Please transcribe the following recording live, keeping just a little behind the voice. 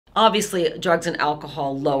Obviously, drugs and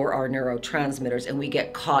alcohol lower our neurotransmitters, and we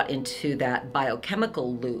get caught into that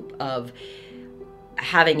biochemical loop of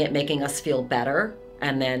having it making us feel better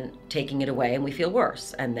and then taking it away and we feel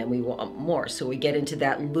worse and then we want more. So we get into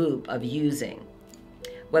that loop of using.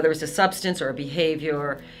 Whether it's a substance or a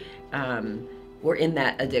behavior, we're in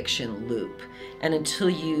that addiction loop. And until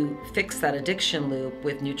you fix that addiction loop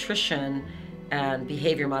with nutrition and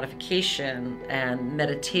behavior modification and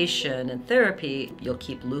meditation and therapy, you'll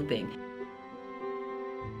keep looping.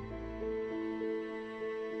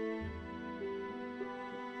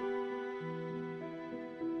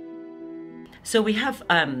 So we have,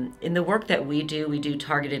 in the work that we do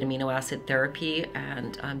targeted amino acid therapy,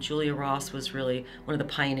 and Julia Ross was really one of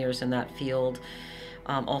the pioneers in that field.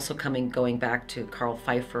 Also going back to Carl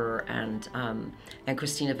Pfeiffer, and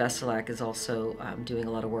Christina Veselak is also doing a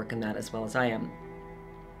lot of work in that as well as I am.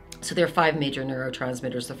 So there are 5 major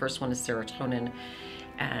neurotransmitters. The first one is serotonin,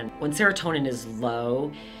 and when serotonin is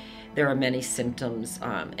low, there are many symptoms: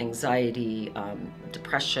 anxiety,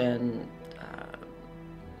 depression,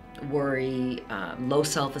 worry, low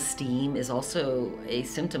self-esteem is also a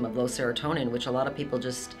symptom of low serotonin, which a lot of people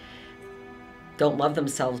just don't love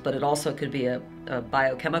themselves, but it also could be a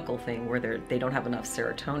biochemical thing where they don't have enough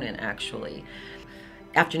serotonin, actually.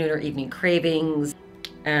 Afternoon or evening cravings.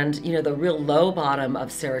 And you know, the real low bottom of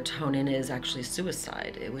serotonin is actually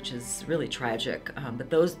suicide, which is really tragic.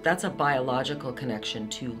 But that's a biological connection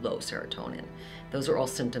to low serotonin. Those are all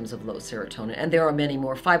symptoms of low serotonin. And there are many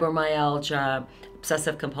more: fibromyalgia,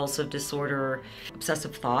 obsessive compulsive disorder,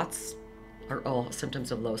 obsessive thoughts are all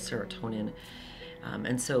symptoms of low serotonin.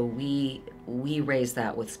 And so we raise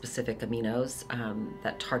that with specific aminos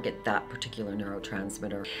that target that particular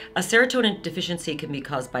neurotransmitter. A serotonin deficiency can be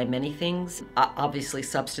caused by many things. Obviously,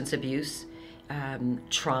 substance abuse,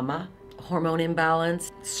 trauma, hormone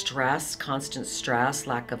imbalance, stress, constant stress,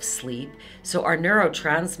 lack of sleep. So our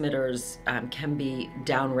neurotransmitters can be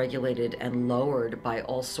downregulated and lowered by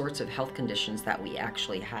all sorts of health conditions that we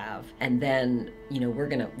actually have. And then, you know, we're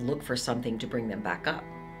going to look for something to bring them back up.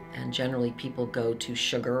 And generally people go to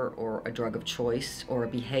sugar or a drug of choice or a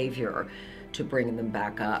behavior to bring them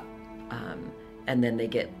back up. And then they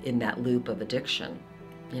get in that loop of addiction,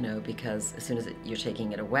 you know, because as soon as you're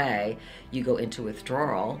taking it away, you go into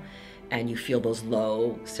withdrawal and you feel those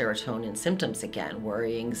low serotonin symptoms again: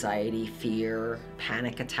 worry, anxiety, fear,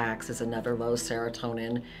 panic attacks is another low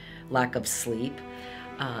serotonin, lack of sleep.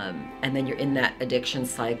 And then you're in that addiction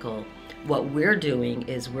cycle. What we're doing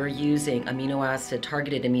is we're using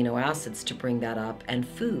targeted amino acids to bring that up, and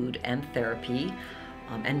food and therapy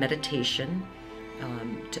and meditation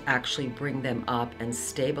to actually bring them up and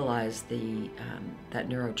stabilize that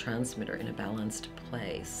neurotransmitter in a balanced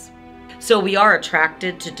place. So we are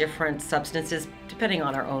attracted to different substances depending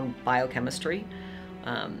on our own biochemistry.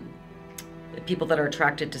 People that are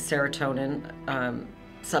attracted to serotonin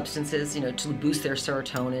substances, you know, to boost their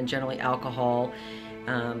serotonin, generally alcohol,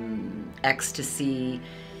 ecstasy,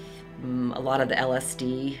 a lot of the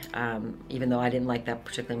LSD, even though I didn't like that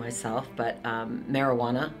particularly myself, but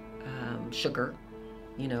marijuana, sugar,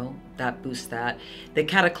 you know, that boosts that. The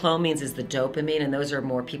catecholamines is the dopamine, and those are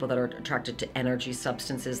more people that are attracted to energy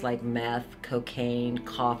substances like meth, cocaine,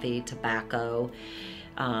 coffee, tobacco.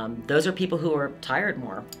 Those are people who are tired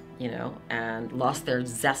more, you know, and lost their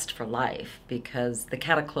zest for life, because the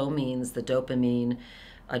catecholamines, the dopamine,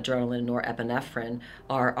 adrenaline, norepinephrine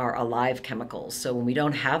are alive chemicals. So when we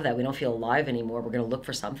don't have that, we don't feel alive anymore. We're going to look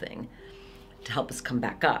for something to help us come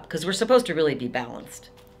back up, because we're supposed to really be balanced.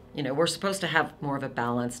 You know, we're supposed to have more of a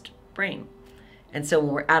balanced brain. And so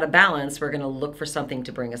when we're out of balance, we're going to look for something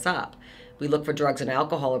to bring us up. We look for drugs and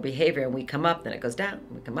alcohol or behavior, and we come up, then it goes down,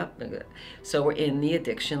 we come up. So we're in the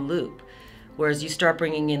addiction loop. Whereas you start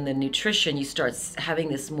bringing in the nutrition, you start having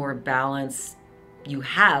this more balance. You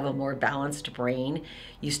have a more balanced brain.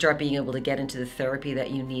 You start being able to get into the therapy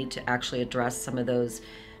that you need to actually address some of those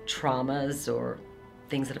traumas or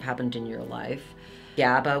things that have happened in your life.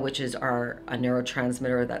 GABA, which is a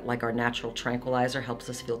neurotransmitter that, like our natural tranquilizer, helps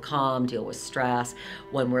us feel calm, deal with stress.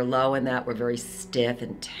 When we're low in that, we're very stiff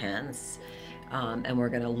and tense, and we're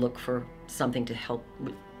going to look for something to help,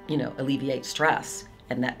 you know, alleviate stress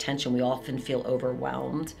and that tension. We often feel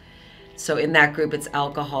overwhelmed. So in that group, it's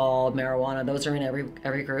alcohol, marijuana. Those are in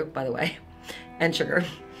every group, by the way, and sugar.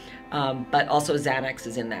 But also Xanax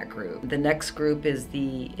is in that group. The next group is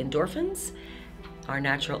the endorphins, our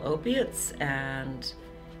natural opiates, and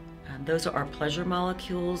those are our pleasure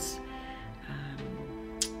molecules: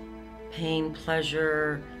 pain,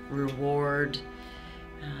 pleasure, reward.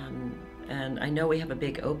 And I know we have a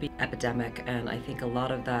big opiate epidemic, and I think a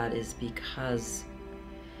lot of that is because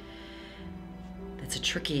it's a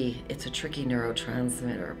it's a tricky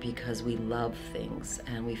neurotransmitter because we love things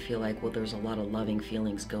and we feel like, well, there's a lot of loving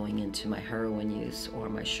feelings going into my heroin use or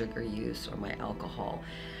my sugar use or my alcohol.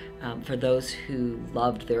 For those who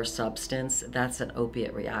loved their substance, that's an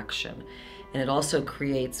opiate reaction. And it also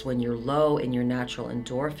creates, when you're low in your natural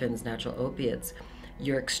endorphins, natural opiates,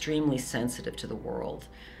 you're extremely sensitive to the world.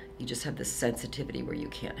 You just have this sensitivity where you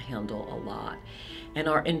can't handle a lot. And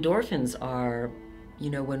our endorphins are, you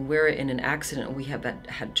know, when we're in an accident and we have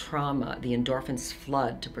had trauma, the endorphins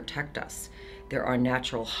flood to protect us. They're our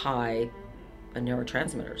natural high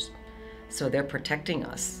neurotransmitters. So they're protecting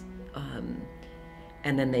us.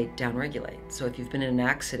 And then they downregulate. So if you've been in an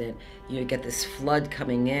accident, you get this flood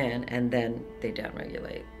coming in and then they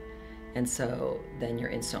downregulate. And so then you're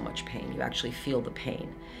in so much pain. You actually feel the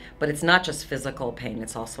pain. But it's not just physical pain,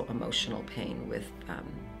 it's also emotional pain with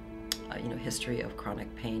history of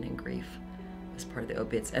chronic pain and grief as part of the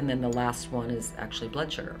opiates. And then the last one is actually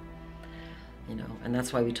blood sugar. And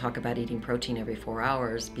that's why we talk about eating protein every 4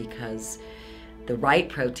 hours, because the right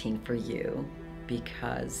protein for you,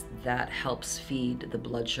 because that helps feed the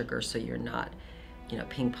blood sugar so you're not,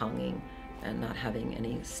 ping-ponging and not having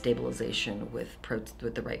any stabilization with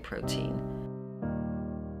the right protein.